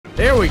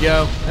There we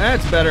go.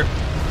 That's better.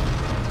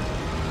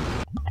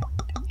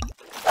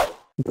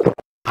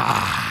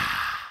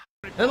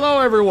 Hello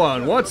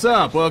everyone, what's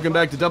up? Welcome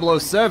back to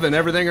 007,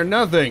 Everything or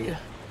Nothing.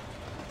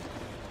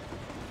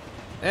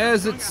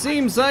 As it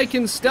seems I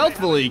can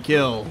stealthily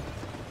kill.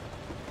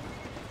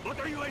 What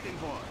are you waiting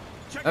for?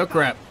 Check Oh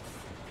crap.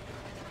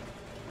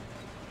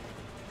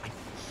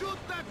 Shoot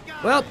that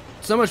guy. Well,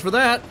 so much for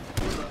that.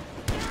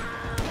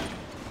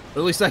 But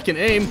at least I can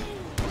aim.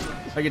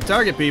 I can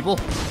target people.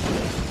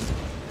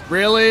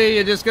 Really?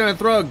 You're just gonna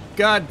throw a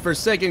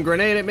godforsaken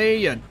grenade at me,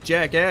 you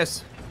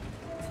jackass?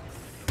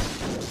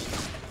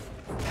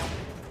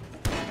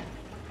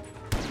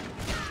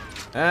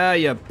 Ah,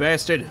 you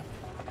bastard.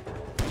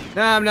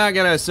 Now I'm not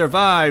gonna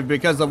survive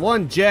because of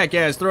one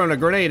jackass throwing a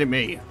grenade at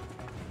me.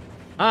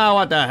 Ah,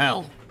 what the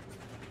hell?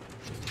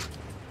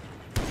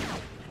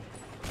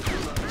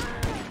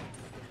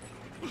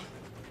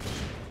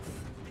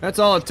 That's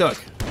all it took.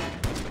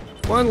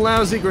 One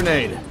lousy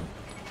grenade.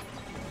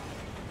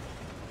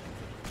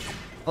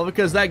 All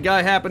because that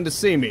guy happened to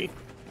see me.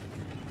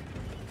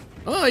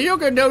 Oh, you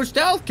can do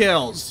stealth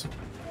kills.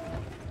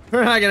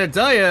 I'm not gonna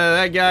tell you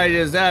that guy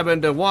just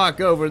happened to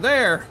walk over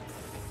there.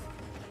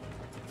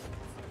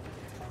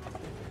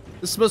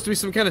 This is supposed to be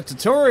some kind of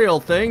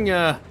tutorial thing.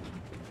 I'm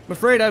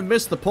afraid I've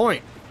missed the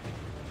point.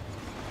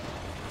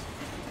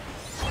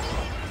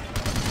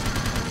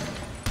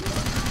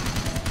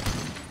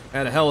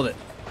 Had a hell of it.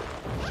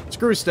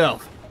 Screw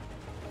stealth.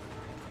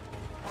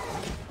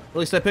 At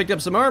least I picked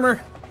up some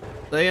armor.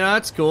 So, you know,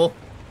 that's cool.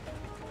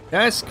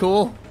 That's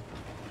cool.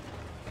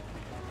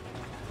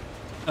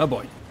 Oh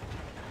boy.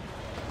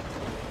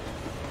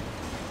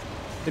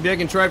 Maybe I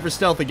can try for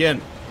stealth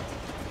again.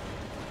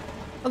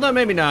 Although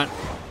maybe not.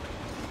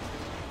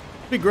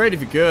 It'd be great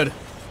if you could.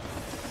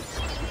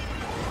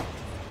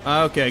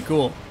 Okay,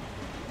 cool.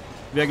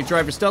 Maybe I can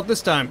try for stealth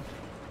this time.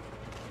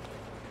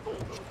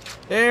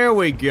 There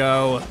we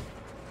go.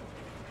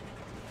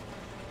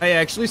 I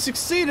actually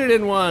succeeded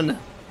in one.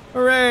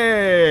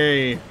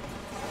 Hooray!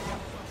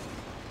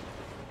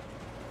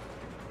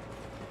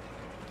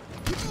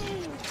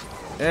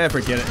 Eh,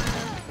 forget it.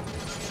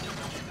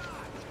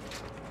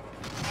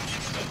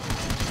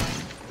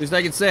 At least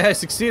I can say I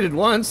succeeded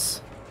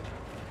once.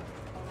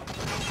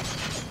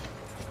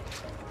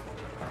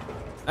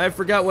 I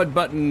forgot what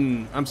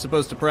button I'm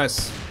supposed to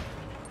press.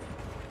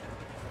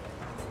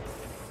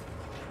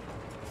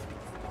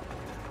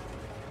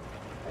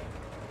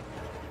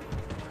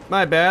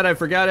 My bad, I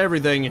forgot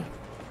everything.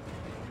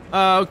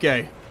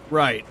 Okay.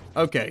 Right.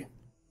 Okay.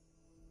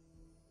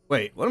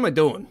 Wait, what am I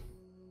doing?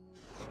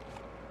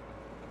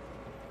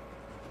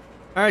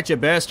 Alright, you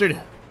bastard.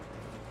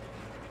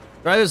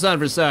 Try this on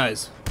for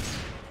size.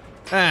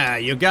 Ah,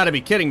 you gotta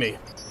be kidding me.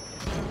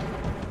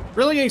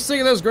 Really getting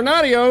sick of those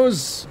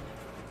Grenadios?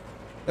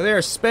 They are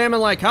spamming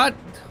like hot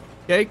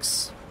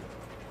cakes.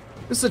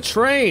 This is a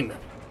train.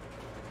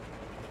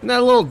 Isn't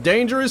that a little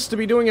dangerous to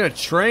be doing in a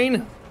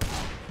train?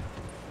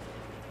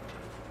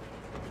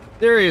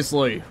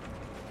 Seriously.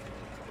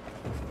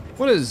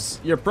 What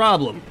is your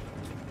problem?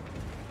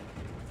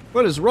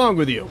 What is wrong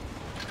with you?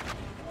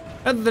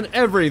 Other than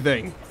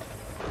everything.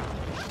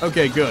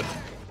 Okay, good.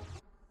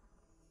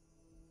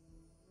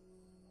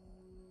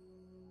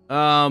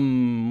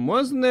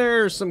 Wasn't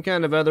there some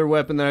kind of other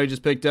weapon that I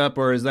just picked up,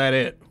 or is that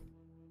it?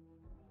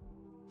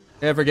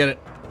 Yeah, forget it.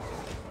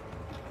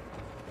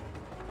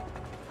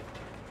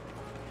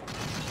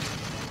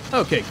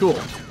 Okay, cool.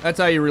 That's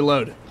how you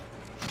reload.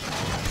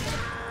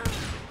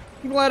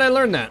 I'm glad I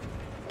learned that.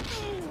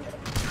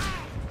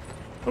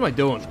 What am I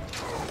doing?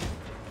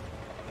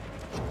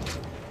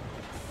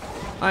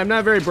 I'm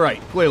not very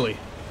bright, clearly.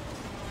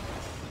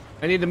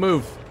 I need to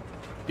move.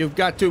 You've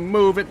got to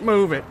move it,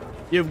 move it.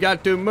 You've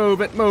got to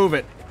move it, move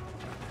it.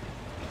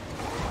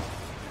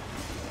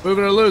 Move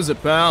it or lose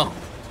it, pal.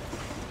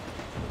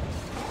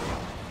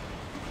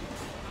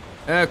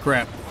 Ah,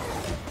 crap.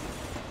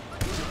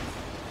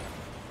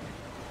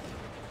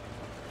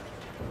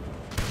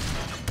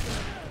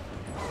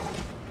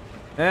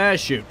 Ah,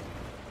 shoot.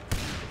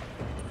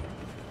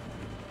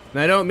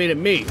 And I don't mean it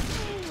me.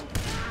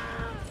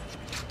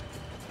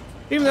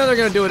 Even though they're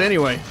gonna do it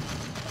anyway.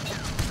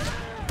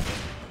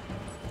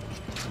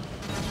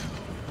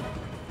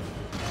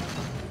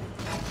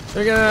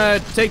 They're gonna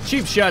take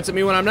cheap shots at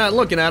me when I'm not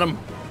looking at them.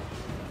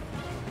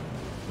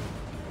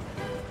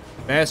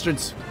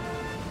 Bastards.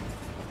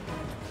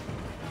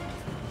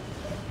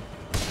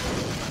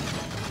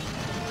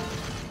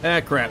 Ah,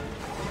 crap.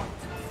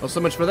 Well, so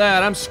much for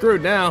that. I'm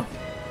screwed now.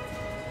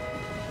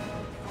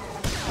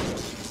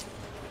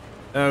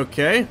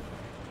 Okay.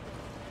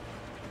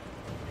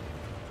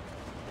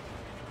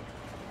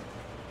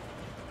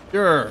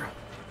 Sure.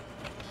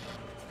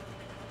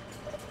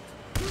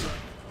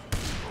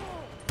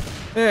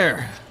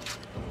 There.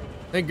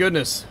 Thank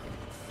goodness.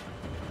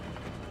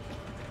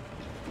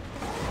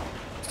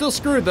 Still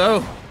screwed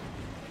though.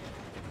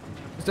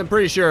 Just I'm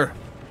pretty sure.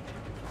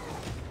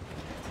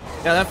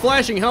 Yeah, that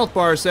flashing health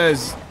bar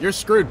says you're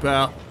screwed,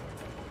 pal.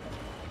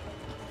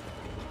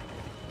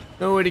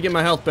 No way to get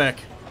my health back.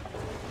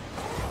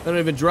 I don't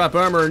even drop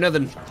armor or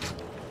nothing.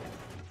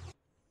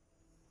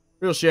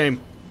 Real shame.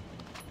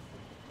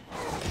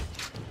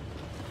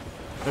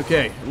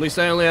 Okay, at least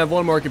I only have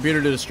one more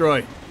computer to destroy.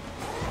 You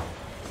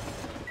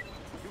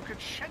can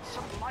shed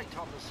some light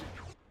on the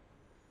situation.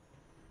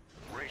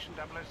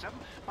 Operation 007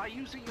 by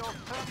using your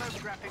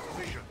thermographic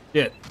vision.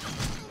 Shit.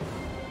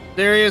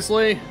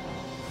 Seriously?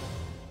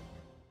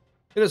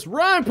 You just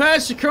run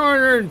past the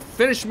corner and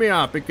finish me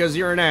off because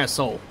you're an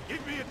asshole.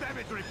 Give me a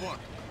damage report.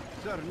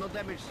 Sir, no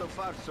damage so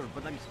far, sir,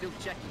 but I'm still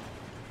checking.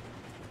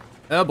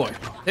 Oh boy,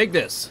 take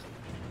this.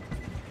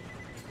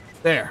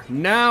 There,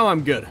 now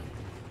I'm good.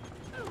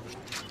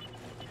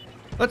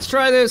 Let's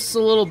try this a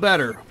little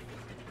better.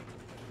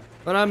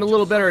 But I'm a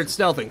little better at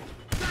stealthing.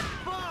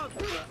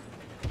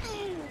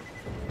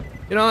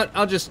 You know what,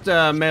 I'll just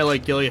melee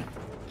kill you.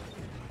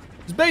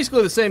 It's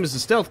basically the same as the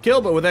stealth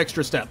kill, but with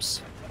extra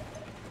steps.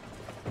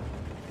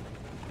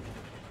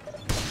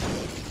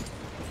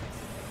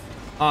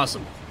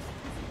 Awesome.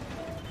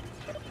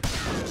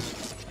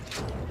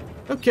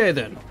 Okay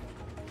then.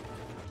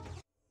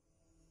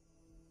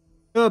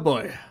 Oh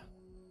boy.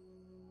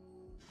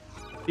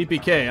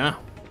 PPK, huh?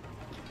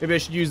 Maybe I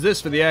should use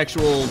this for the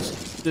actual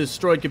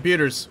destroyed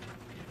computers.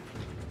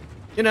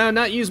 You know,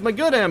 not use my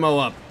good ammo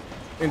up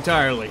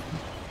entirely.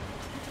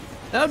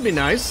 That would be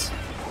nice.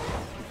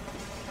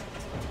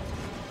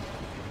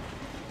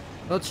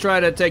 Let's try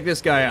to take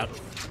this guy out.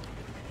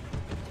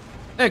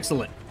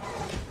 Excellent.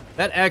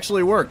 That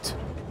actually worked.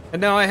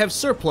 And now I have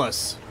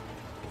surplus.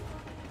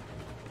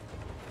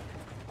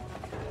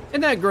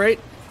 Isn't that great?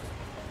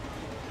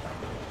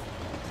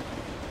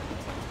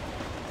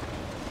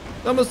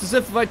 It's almost as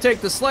if I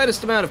take the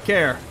slightest amount of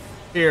care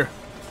here,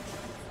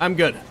 I'm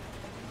good.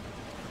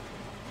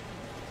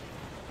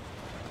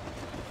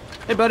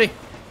 Hey, buddy.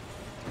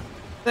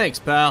 Thanks,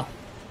 pal.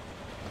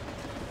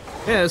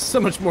 Yeah, it's so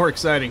much more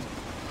exciting.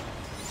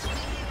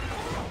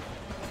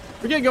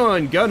 We get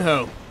going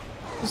gun-ho.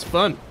 This is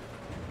fun.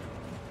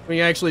 We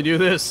can actually do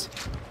this.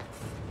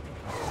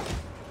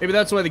 Maybe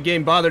that's why the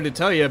game bothered to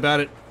tell you about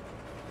it.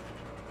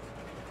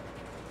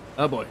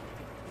 Oh boy.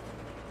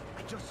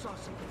 I just saw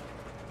something.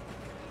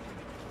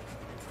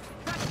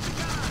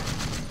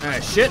 Ah,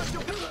 shit.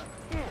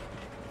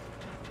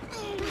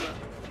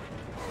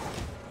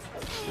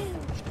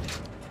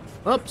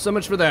 Oh, so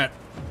much for that.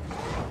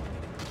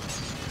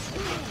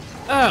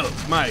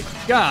 Oh my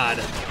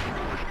god.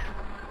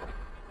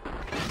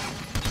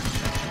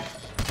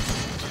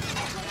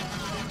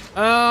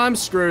 I'm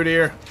screwed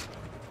here.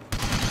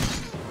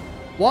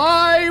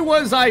 Why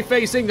was I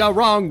facing the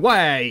wrong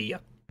way?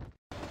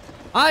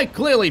 I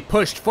clearly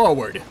pushed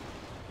forward.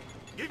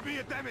 Give me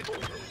a damage.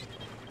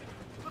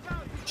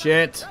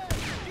 Shit.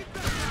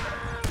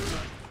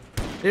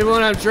 Even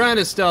when I'm trying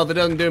to stealth, it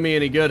doesn't do me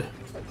any good.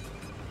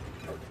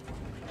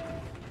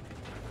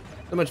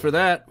 So much for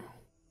that.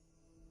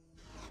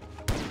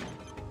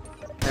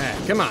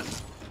 Ah, come on.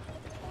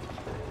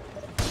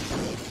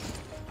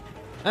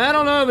 I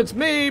don't know if it's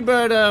me,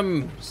 but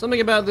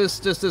something about this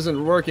just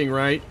isn't working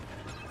right.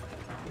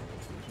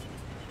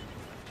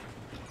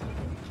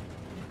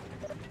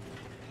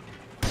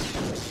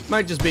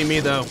 Might just be me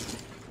though.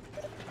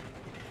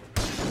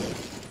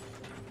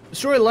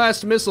 Destroy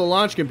last missile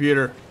launch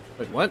computer.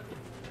 Wait, what?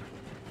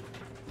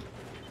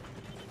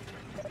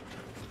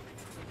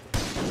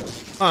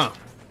 Huh.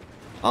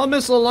 All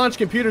missile launch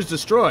computers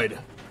destroyed.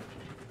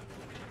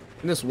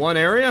 In this one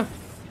area?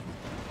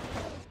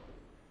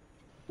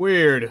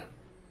 Weird.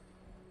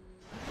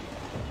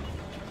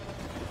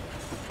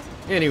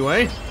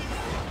 Anyway.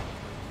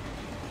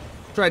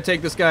 Try to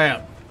take this guy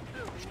out.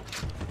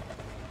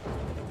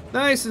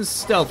 Nice and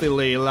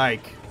stealthily,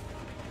 like.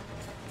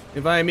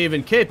 If I am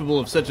even capable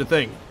of such a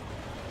thing.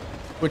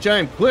 Which I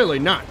am clearly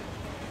not.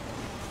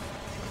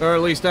 Or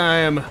at least I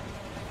am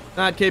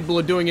not capable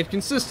of doing it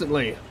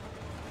consistently.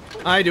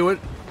 I do it,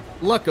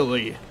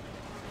 luckily.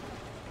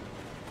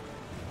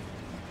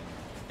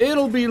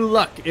 It'll be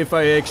luck if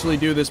I actually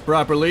do this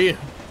properly.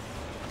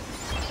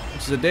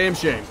 Which is a damn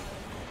shame.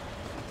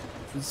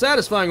 It's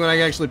satisfying when I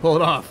actually pull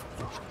it off.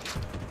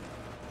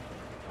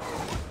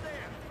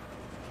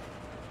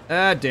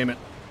 Ah, damn it.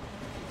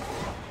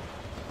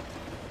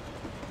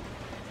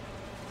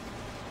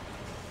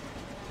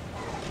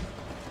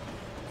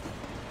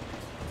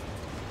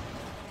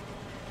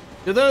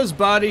 Do those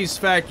bodies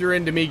factor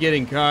into me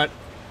getting caught?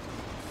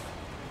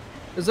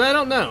 Because I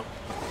don't know.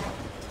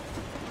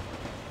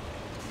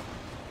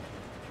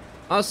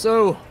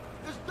 Also,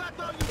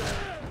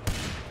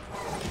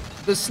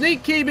 the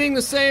sneak key being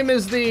the same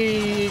as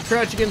the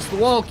crouch against the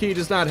wall key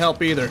does not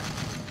help either.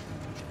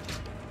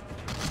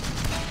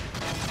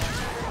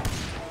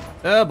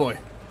 Oh boy.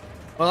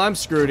 Well, I'm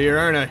screwed here,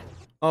 aren't I?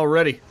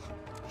 Already.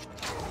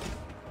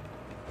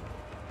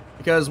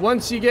 Because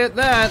once you get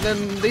that,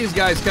 then these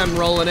guys come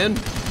rolling in.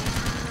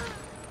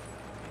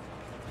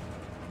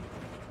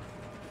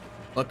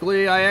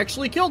 Luckily, I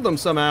actually killed them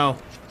somehow.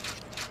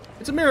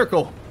 It's a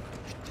miracle.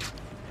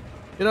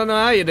 You don't know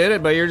how you did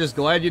it, but you're just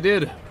glad you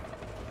did.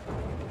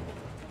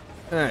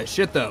 Ah,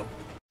 shit though.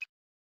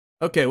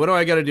 Okay, what do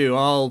I gotta do?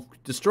 I'll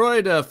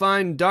Destroyed,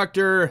 find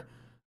Dr.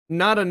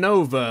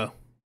 Nadanova.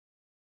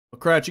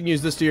 Crouching,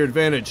 use this to your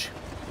advantage.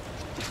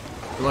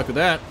 Good luck with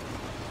that.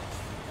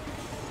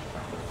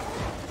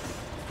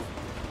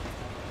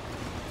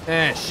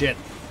 Ah, shit.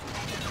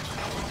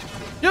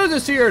 Use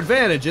this to your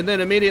advantage, and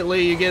then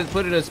immediately you get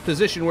put in a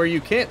position where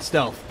you can't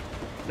stealth,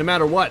 no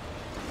matter what.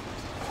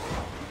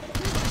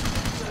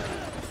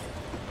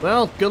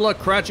 Well, good luck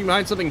crouching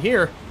behind something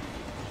here.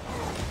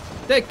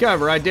 Take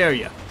cover, I dare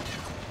you.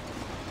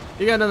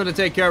 You got nothing to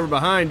take cover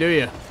behind, do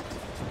you? You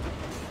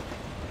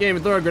can't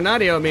even throw a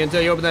Granadio at me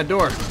until you open that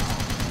door.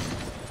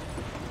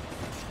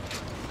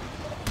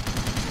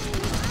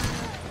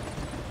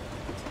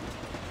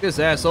 This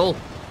asshole.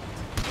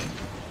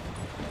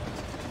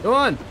 Go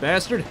on,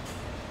 bastard.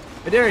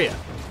 I dare you.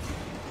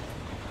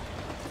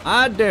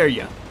 I dare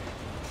you.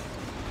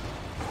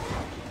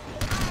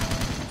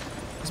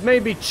 This may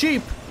be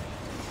cheap,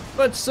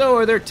 but so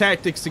are their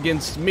tactics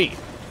against me.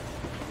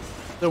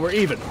 So we're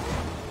even.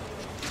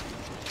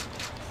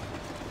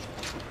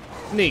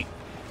 Neat.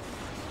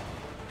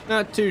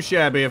 Not too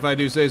shabby, if I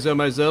do say so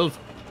myself.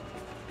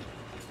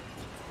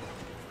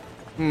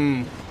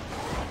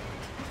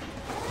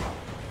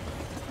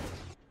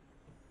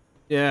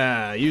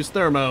 Yeah, use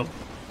thermo.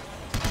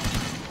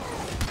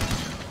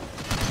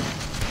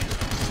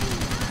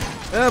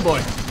 Oh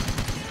boy.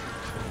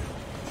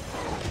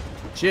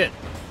 Shit.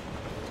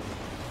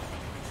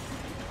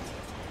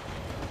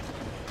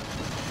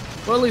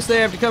 Well, at least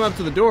they have to come up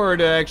to the door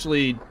to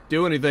actually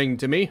do anything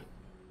to me.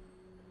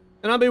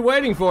 And I'll be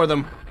waiting for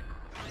them.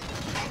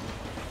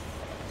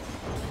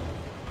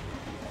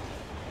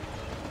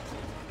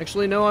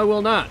 Actually, no, I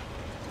will not.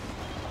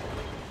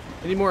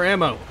 I need more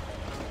ammo.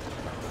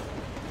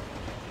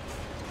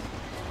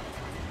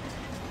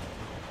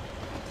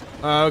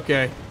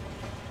 Okay.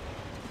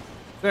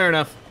 Fair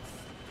enough.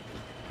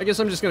 I guess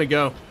I'm just gonna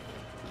go.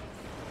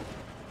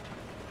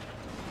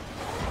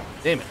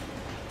 Damn it.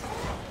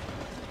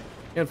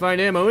 Can't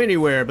find ammo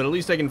anywhere, but at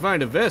least I can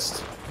find a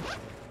vest.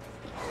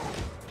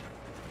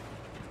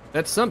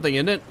 That's something,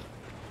 isn't it?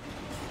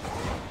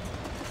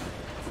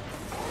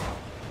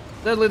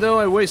 Sadly, though,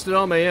 I wasted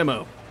all my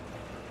ammo.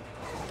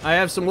 I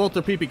have some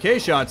Walther PPK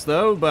shots,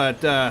 though, but,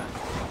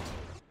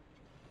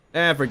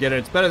 forget it.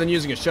 It's better than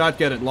using a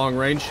shotgun at long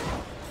range.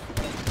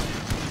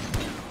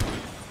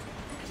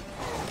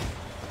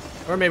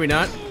 Or maybe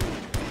not.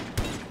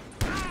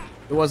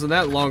 It wasn't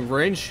that long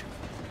range.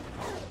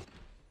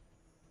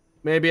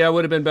 Maybe I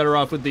would have been better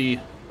off with the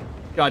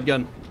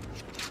shotgun.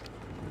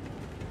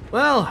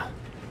 Well,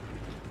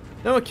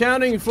 no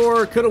accounting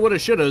for coulda, woulda,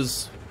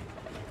 shouldas.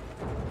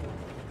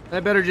 I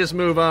better just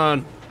move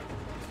on.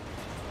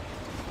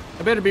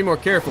 I better be more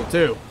careful,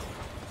 too.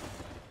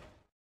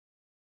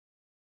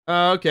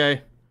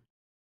 Okay.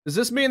 Does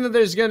this mean that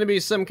there's gonna be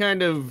some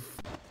kind of...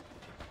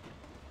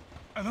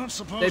 I don't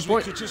suppose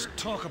we could just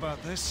talk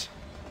about this.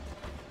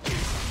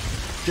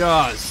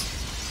 Jaws.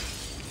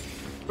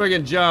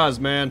 Friggin' Jaws,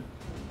 man.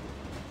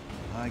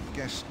 I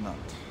guess not.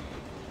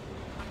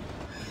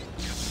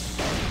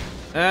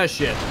 Ah,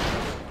 shit.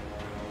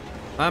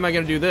 How am I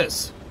gonna do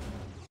this?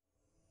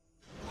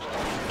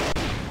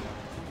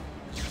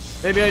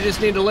 Maybe I just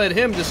need to let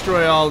him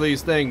destroy all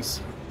these things.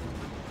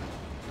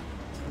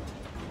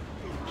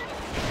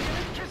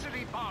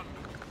 Electricity bomb.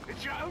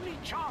 It's your only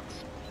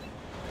chance.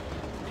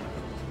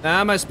 How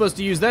am I supposed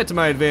to use that to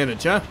my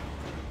advantage, huh?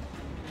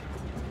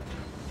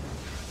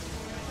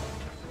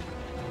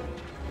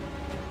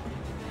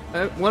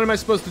 What am I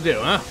supposed to do,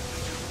 huh?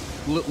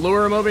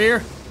 Lure him over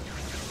here?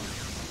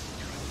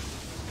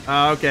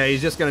 Okay,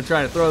 he's just gonna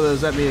try to throw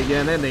those at me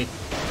again, isn't he?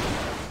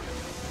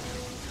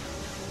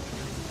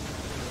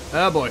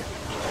 Oh boy.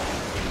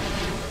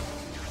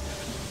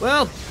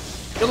 Well,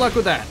 good luck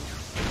with that.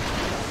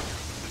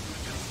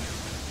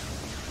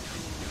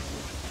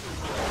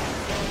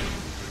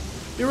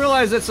 You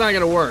realize that's not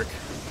gonna work.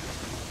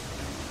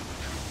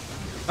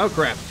 Oh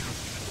crap.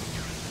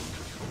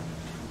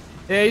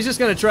 Yeah, he's just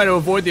gonna try to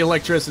avoid the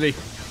electricity.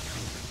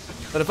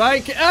 But if I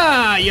can...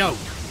 Ah, yo!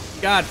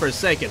 God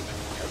forsaken.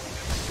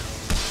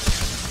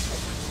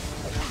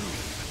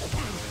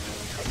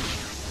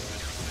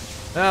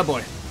 Oh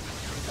boy.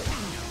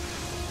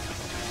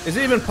 Is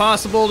it even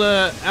possible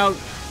to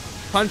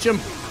out-punch him?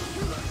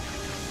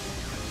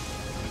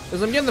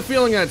 Because I'm getting the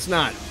feeling that it's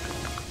not.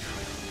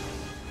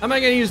 How am I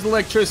gonna use the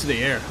electricity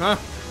here, huh?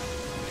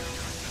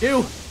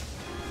 You?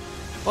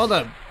 Well,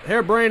 the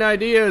harebrained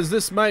idea is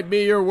this might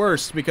be your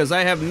worst, because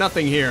I have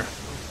nothing here.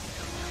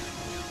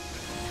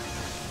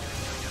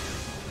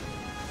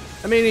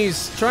 I mean,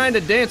 he's trying to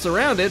dance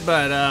around it,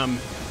 but,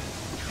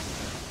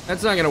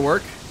 that's not gonna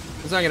work.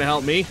 It's not gonna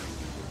help me.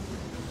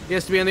 He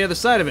has to be on the other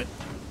side of it.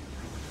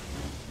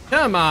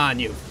 Come on,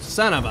 you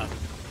son of a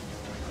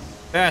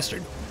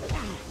bastard.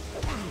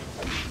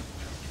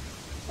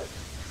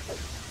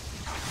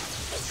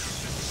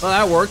 Well,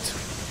 that worked.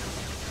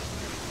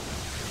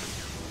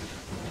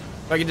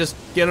 If I can just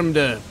get him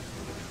to...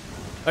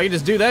 If I can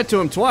just do that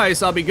to him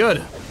twice, I'll be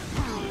good.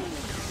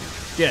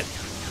 Shit.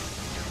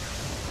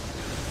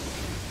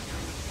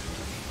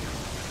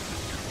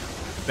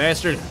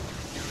 Bastard.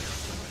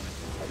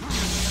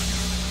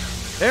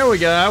 There we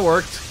go, that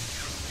worked.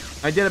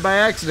 I did it by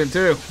accident,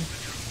 too.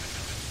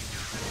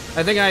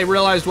 I think I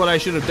realized what I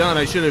should have done.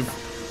 I should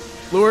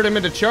have lured him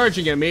into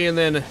charging at me and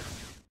then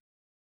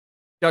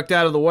ducked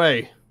out of the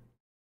way.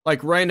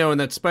 Like Rhino in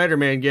that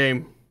Spider-Man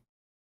game.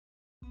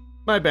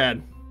 My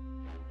bad.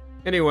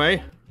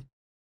 Anyway,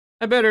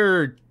 I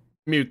better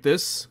mute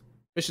this.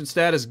 Mission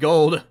status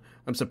gold.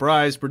 I'm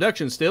surprised.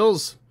 Production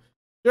stills?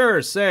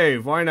 Sure,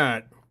 save. Why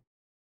not?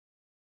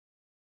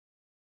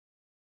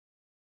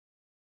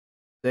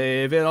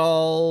 Save it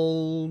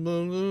all.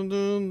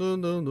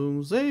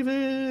 Save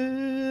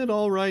it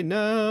all right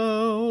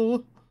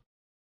now.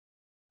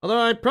 Although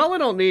I probably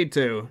don't need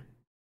to.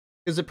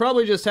 Because it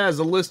probably just has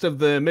a list of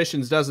the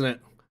missions, doesn't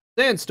it?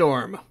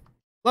 Sandstorm.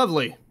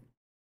 Lovely.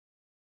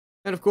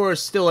 And of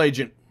course, Still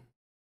Agent.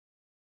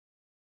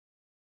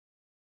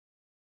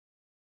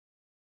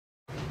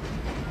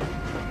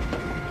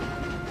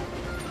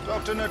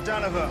 Dr.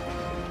 Nadanova.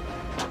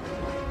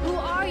 Who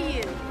are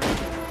you?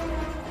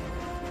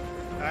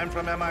 I'm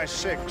from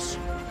MI6.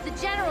 The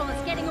General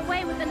is getting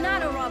away with the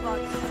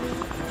nanorobots.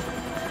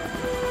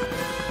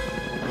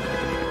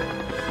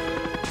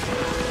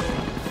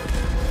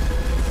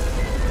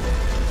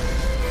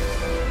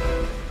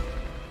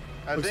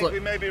 I think we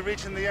may be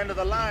reaching the end of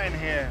the line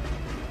here.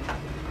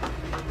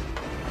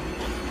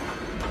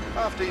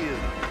 After you.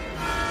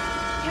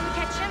 Can we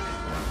catch him?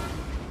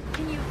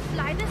 Can you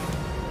fly this,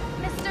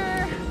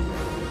 Mr.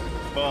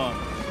 Bond.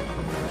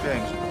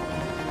 James.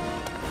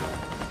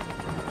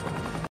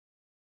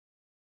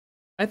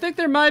 I think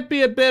there might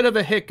be a bit of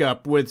a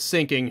hiccup with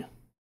syncing.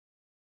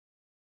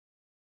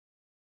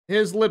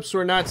 His lips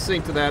were not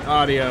synced to that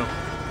audio.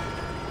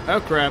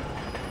 Oh crap.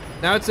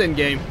 Now it's in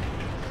game.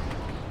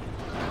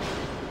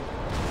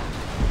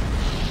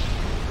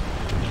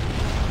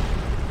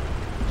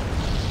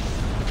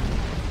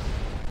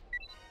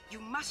 You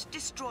must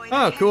destroy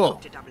Oh, the cool.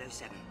 helicopter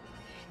 007.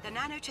 The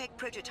nanotech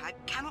prototype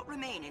cannot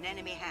remain in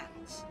enemy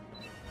hands.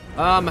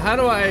 How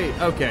do I...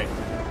 Okay.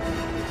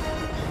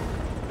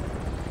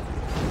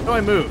 How do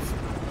I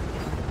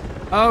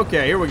move?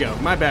 Okay, here we go.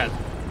 My bad.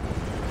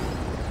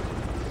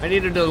 I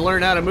needed to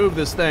learn how to move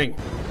this thing.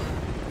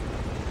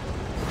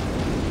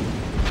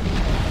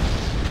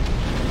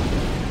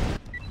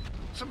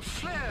 Some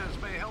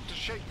flares may help to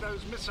shake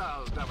those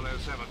missiles,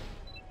 007.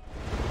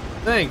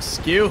 Thanks,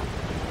 Q.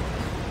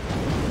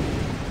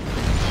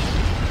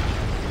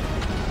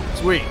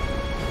 Sweet.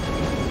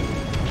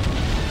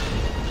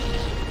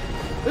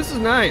 This is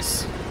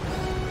nice.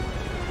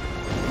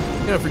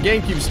 You know, for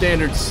GameCube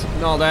standards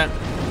and all that.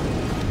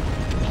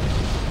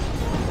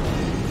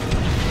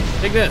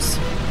 Take this.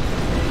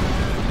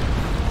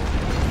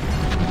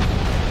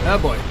 Oh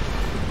boy.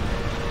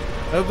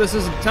 I hope this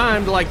isn't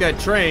timed like that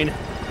train.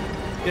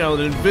 You know,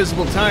 the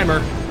invisible timer.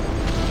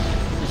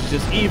 Which is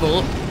just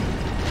evil.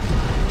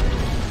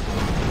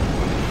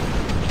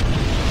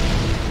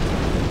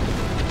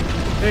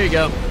 There you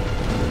go.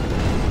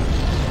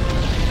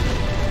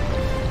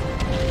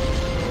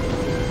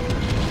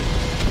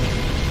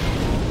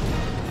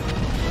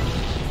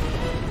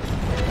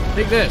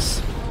 Take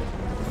this.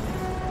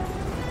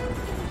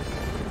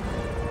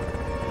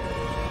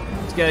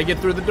 Just gotta get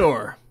through the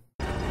door.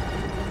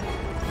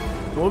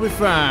 We'll be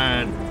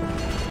fine.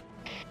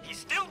 He's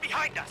still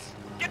behind us.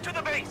 Get to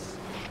the base.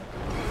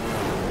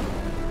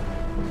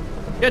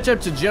 Catch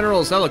up to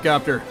General's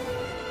helicopter.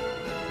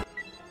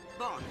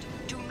 Bond,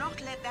 do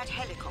not let that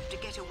helicopter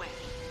get away.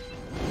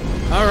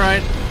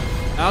 Alright.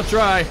 I'll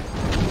try.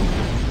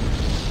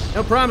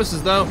 No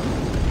promises, though.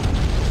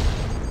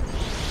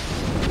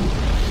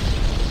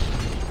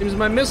 Seems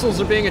my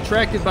missiles are being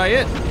attracted by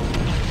it.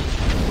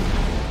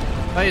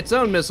 By its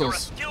own You're a missiles.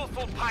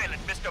 skillful pilot,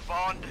 Mr.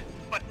 Bond,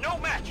 but no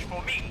match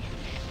for me.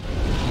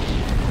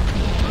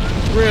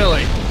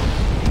 Really?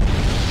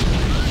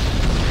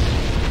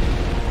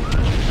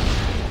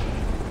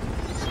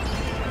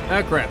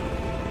 Ah, crap.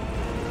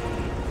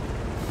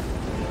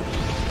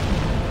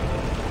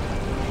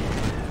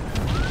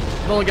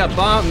 I've only got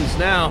bombs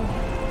now.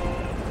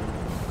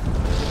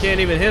 I can't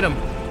even hit them.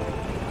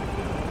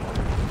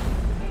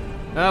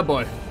 Oh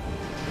boy.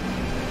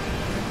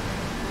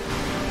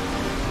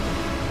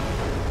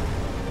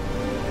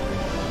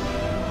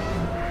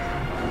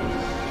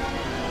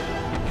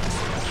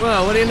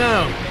 Well, what do you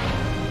know?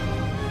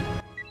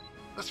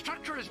 The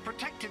structure is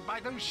protected by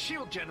those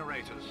shield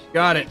generators.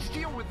 Got You it. need to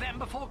deal with them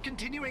before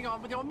continuing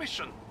on with your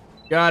mission.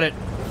 Got it.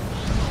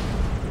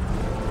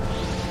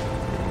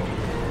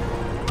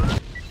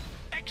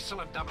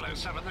 Excellent,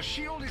 007. The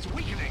shield is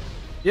weakening.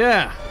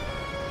 Yeah.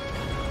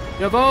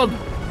 Gavold.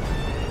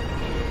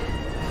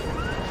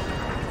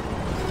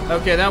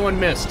 Okay, that one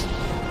missed.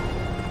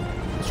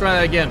 Let's try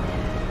that again.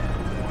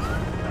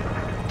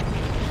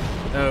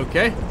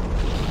 Okay.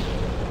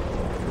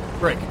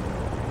 Break.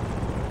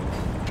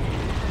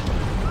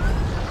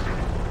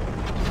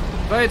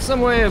 If I had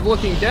some way of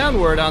looking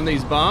downward on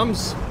these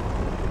bombs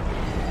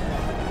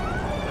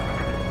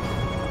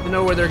to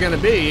know where they're gonna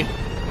be.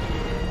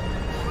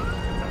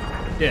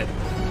 Shit.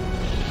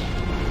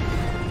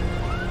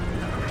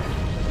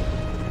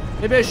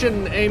 Maybe I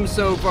shouldn't aim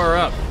so far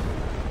up.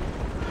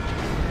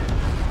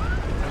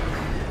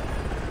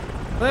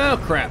 Well,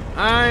 crap.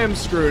 I am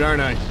screwed,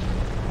 aren't I?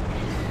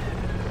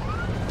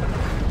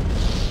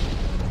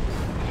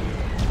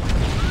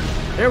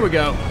 There we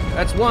go.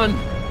 That's one.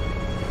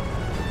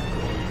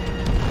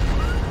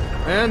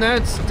 And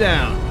that's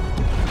down.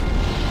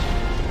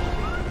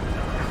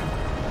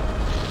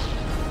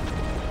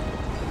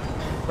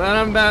 But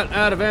I'm about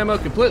out of ammo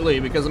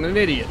completely because I'm an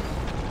idiot.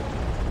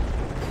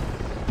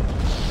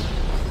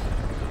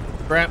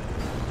 Crap.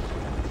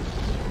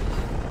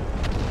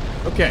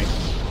 Okay.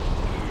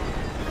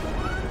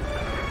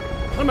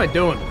 What am I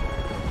doing?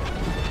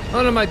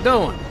 What am I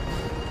doing?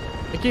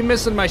 I keep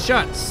missing my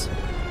shots.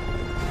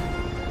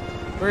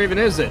 Where even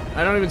is it?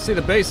 I don't even see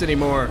the base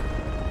anymore.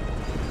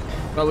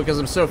 Probably because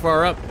I'm so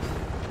far up.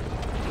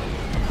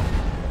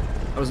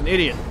 I was an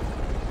idiot.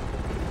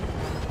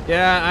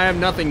 Yeah, I have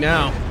nothing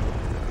now.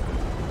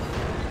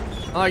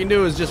 All I can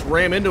do is just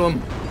ram into him.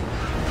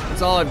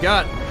 That's all I've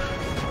got.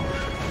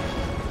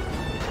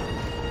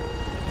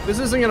 This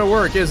isn't gonna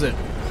work, is it?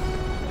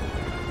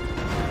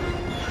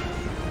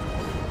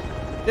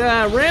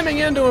 Yeah, ramming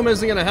into him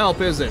isn't gonna help,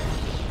 is it?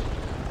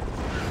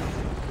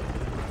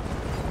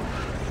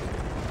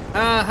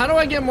 How do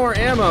I get more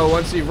ammo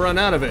once you've run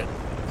out of it?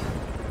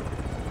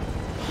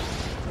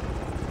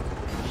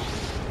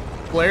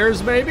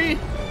 Flares, maybe?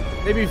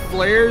 Maybe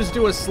flares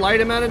do a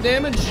slight amount of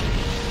damage?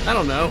 I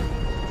don't know.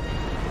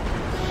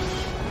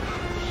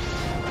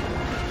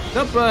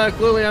 Nope,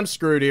 clearly I'm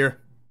screwed here.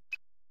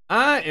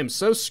 I am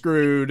so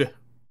screwed.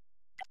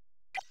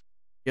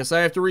 Guess I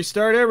have to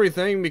restart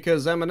everything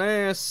because I'm an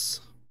ass.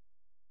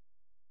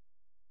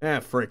 Ah,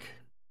 frick.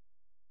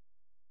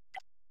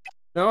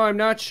 No, I'm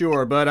not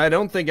sure, but I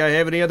don't think I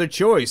have any other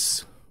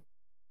choice.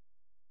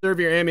 Serve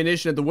your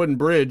ammunition at the wooden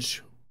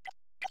bridge.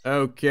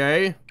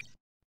 Okay.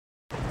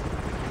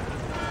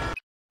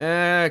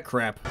 Ah,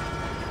 crap.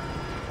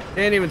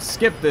 Can't even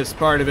skip this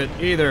part of it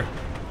either.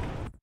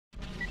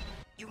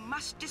 You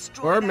must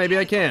destroy Or that maybe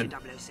I can.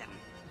 helicopter, 007.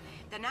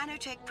 The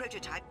nanotech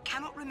prototype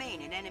cannot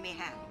remain in enemy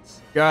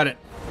hands. Got it.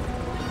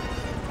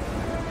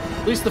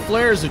 At least the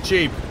flares are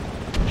cheap.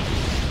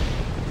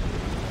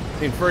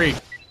 And free.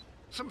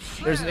 Some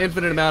There's an flares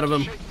infinite amount of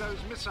them. shake those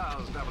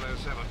missiles,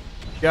 007.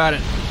 Got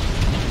it.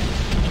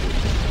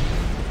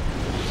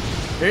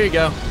 There you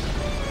go.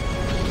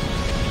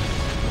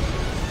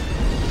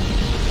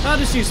 I'll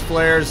just use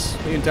flares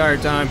the entire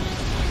time.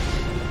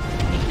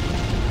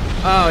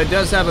 Oh, it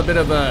does have a bit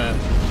of a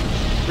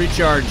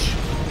recharge.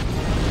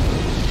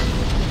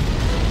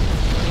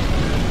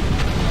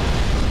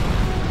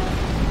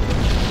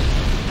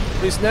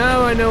 At least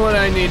now I know what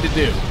I need to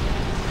do.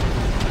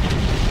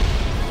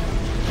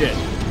 Shit.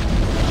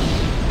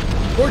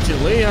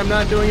 Fortunately, I'm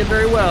not doing it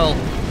very well.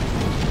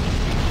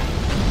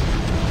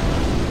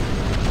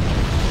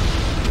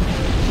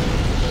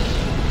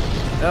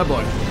 Oh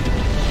boy.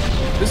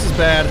 This is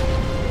bad.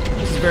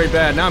 This is very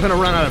bad. Now I'm gonna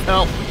run out of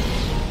health.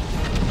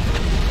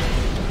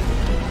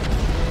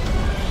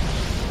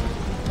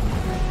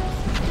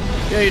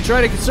 Yeah, you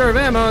try to conserve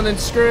ammo and then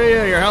screw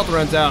you, your health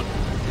runs out.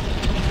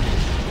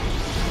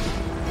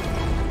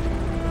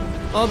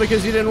 All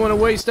because you didn't want to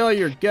waste all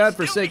your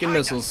godforsaken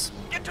missiles.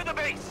 Get to the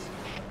base.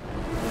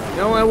 You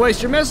don't want to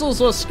waste your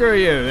missiles? Well, screw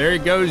you. There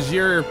goes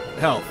your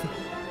health.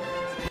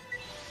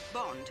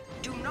 Bond,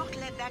 do not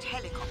let that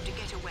helicopter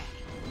get away.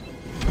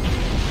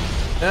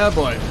 Oh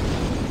boy.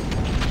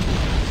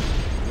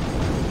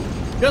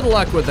 Good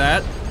luck with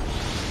that.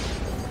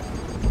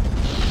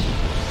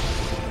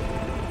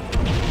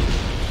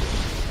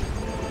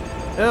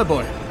 Oh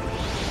boy.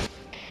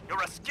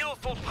 You're a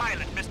skillful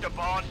pilot, Mr.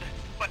 Bond,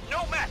 but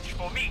no match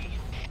for me.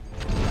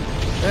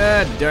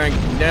 Ah, darn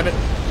nabbit.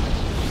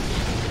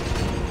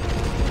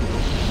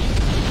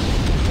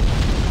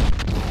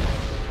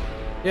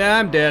 Yeah,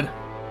 I'm dead.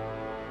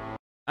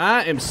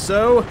 I am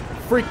so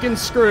freaking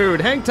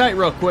screwed. Hang tight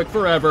real quick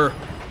forever.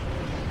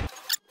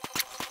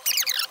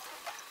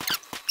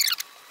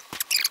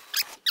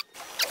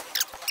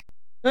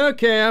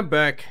 Okay, I'm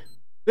back.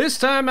 This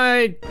time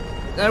I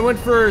went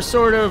for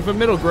sort of a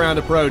middle ground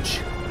approach.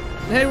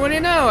 Hey, what do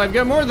you know? I've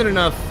got more than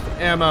enough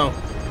ammo.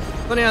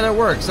 Funny how that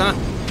works, huh?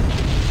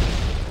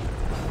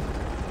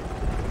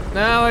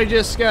 Now I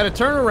just gotta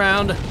turn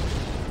around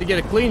to get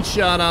a clean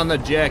shot on the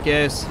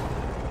jackass,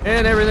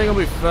 and everything will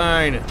be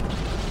fine.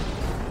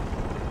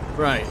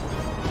 Right.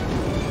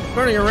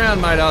 Turning around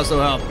might also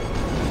help.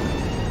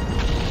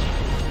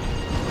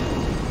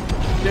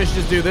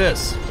 Just do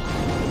this.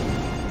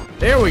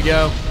 There we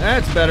go.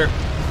 That's better.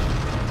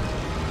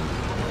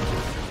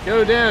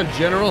 Go down,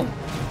 General.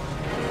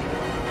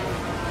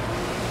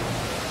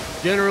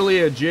 Generally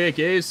a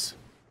jackass.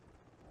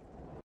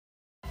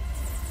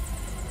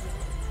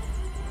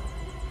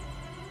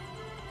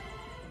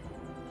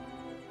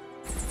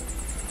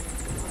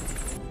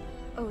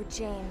 Oh,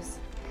 James,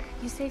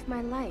 you saved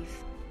my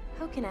life.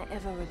 How can I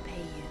ever repay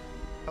you?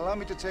 Allow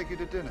me to take you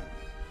to dinner.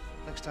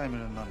 Next time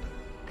you're in London.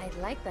 I'd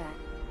like that.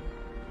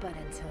 But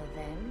until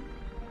then...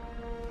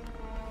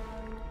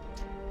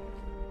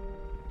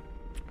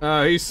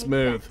 Oh, he's take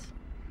smooth.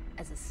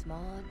 that as a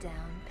small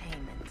down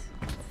payment.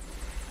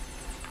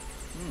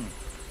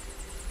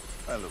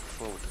 I look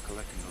forward to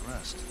collecting the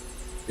rest.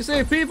 You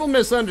see, people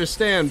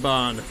misunderstand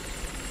Bond.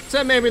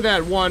 Except maybe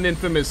that one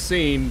infamous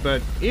scene,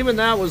 but even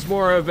that was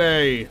more of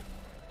a...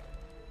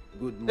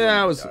 Good morning,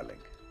 Yeah, it was darling.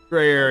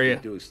 gray area.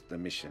 Deduced the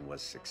mission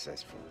was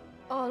successful.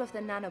 All of the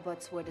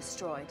nanobots were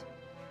destroyed.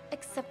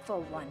 Except for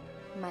one.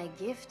 My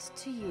gift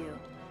to you.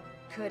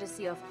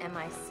 Courtesy of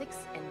MI6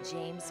 and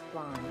James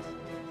Bond.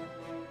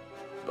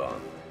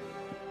 Bond.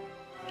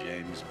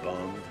 James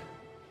Bond.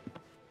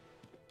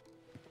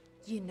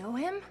 You know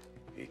him?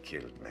 He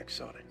killed Max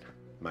Zorin.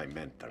 My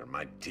mentor,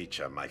 my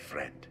teacher, my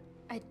friend.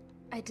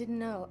 I didn't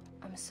know.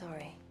 I'm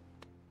sorry.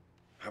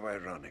 How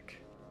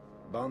ironic.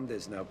 Bond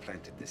has now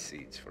planted the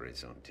seeds for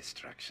his own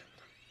destruction.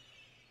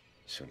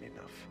 Soon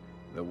enough,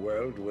 the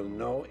world will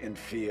know and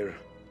fear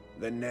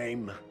the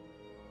name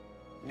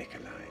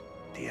Nikolai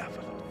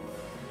Diavolo.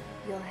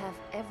 You'll have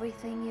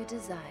everything you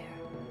desire.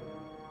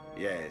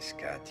 Yes,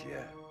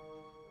 Katya.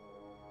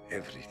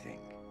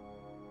 Everything.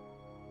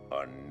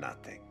 Or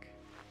nothing.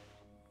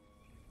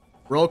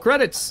 Roll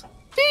credits.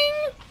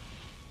 Ding!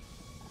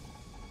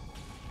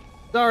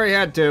 Sorry,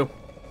 had to.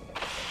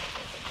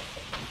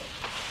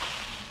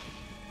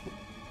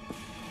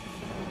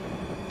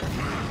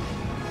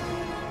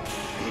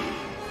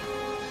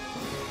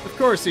 Of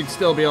course he'd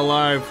still be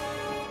alive.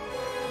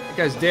 That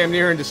guy's damn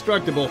near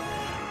indestructible.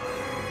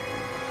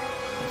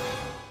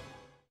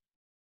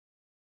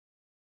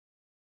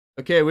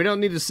 Okay, we don't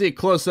need to see a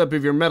close-up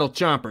of your metal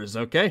chompers,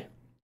 okay?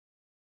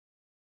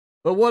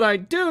 But what I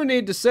do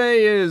need to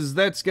say is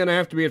that's gonna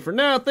have to be it for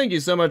now. Thank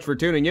you so much for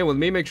tuning in with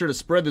me. Make sure to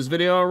spread this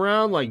video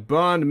around like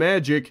Bond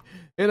magic.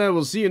 And I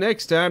will see you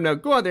next time. Now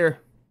go out there.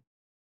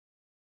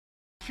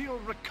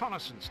 Field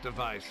reconnaissance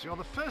device. You're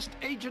the first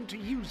agent to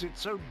use it,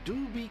 so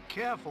do be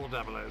careful,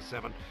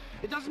 007.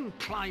 It doesn't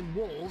climb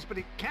walls, but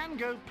it can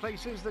go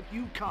places that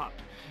you can't.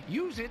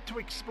 Use it to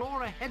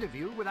explore ahead of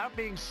you without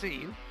being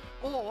seen,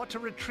 or to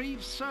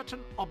retrieve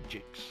certain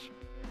objects.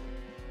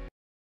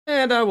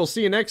 And I will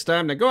see you next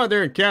time. Now go out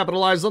there and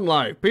capitalize on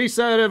life. Peace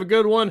out, have a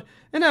good one,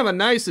 and have a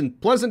nice and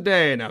pleasant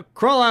day. Now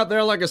crawl out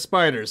there like a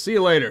spider. See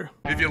you later.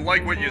 If you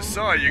like what you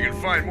saw, you can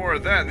find more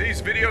of that in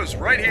these videos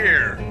right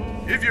here.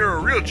 If you're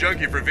a real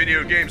junkie for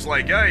video games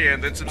like I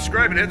am, then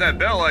subscribe and hit that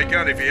bell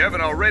icon if you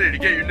haven't already to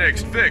get your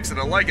next fix, and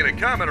a like and a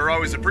comment are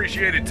always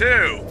appreciated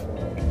too.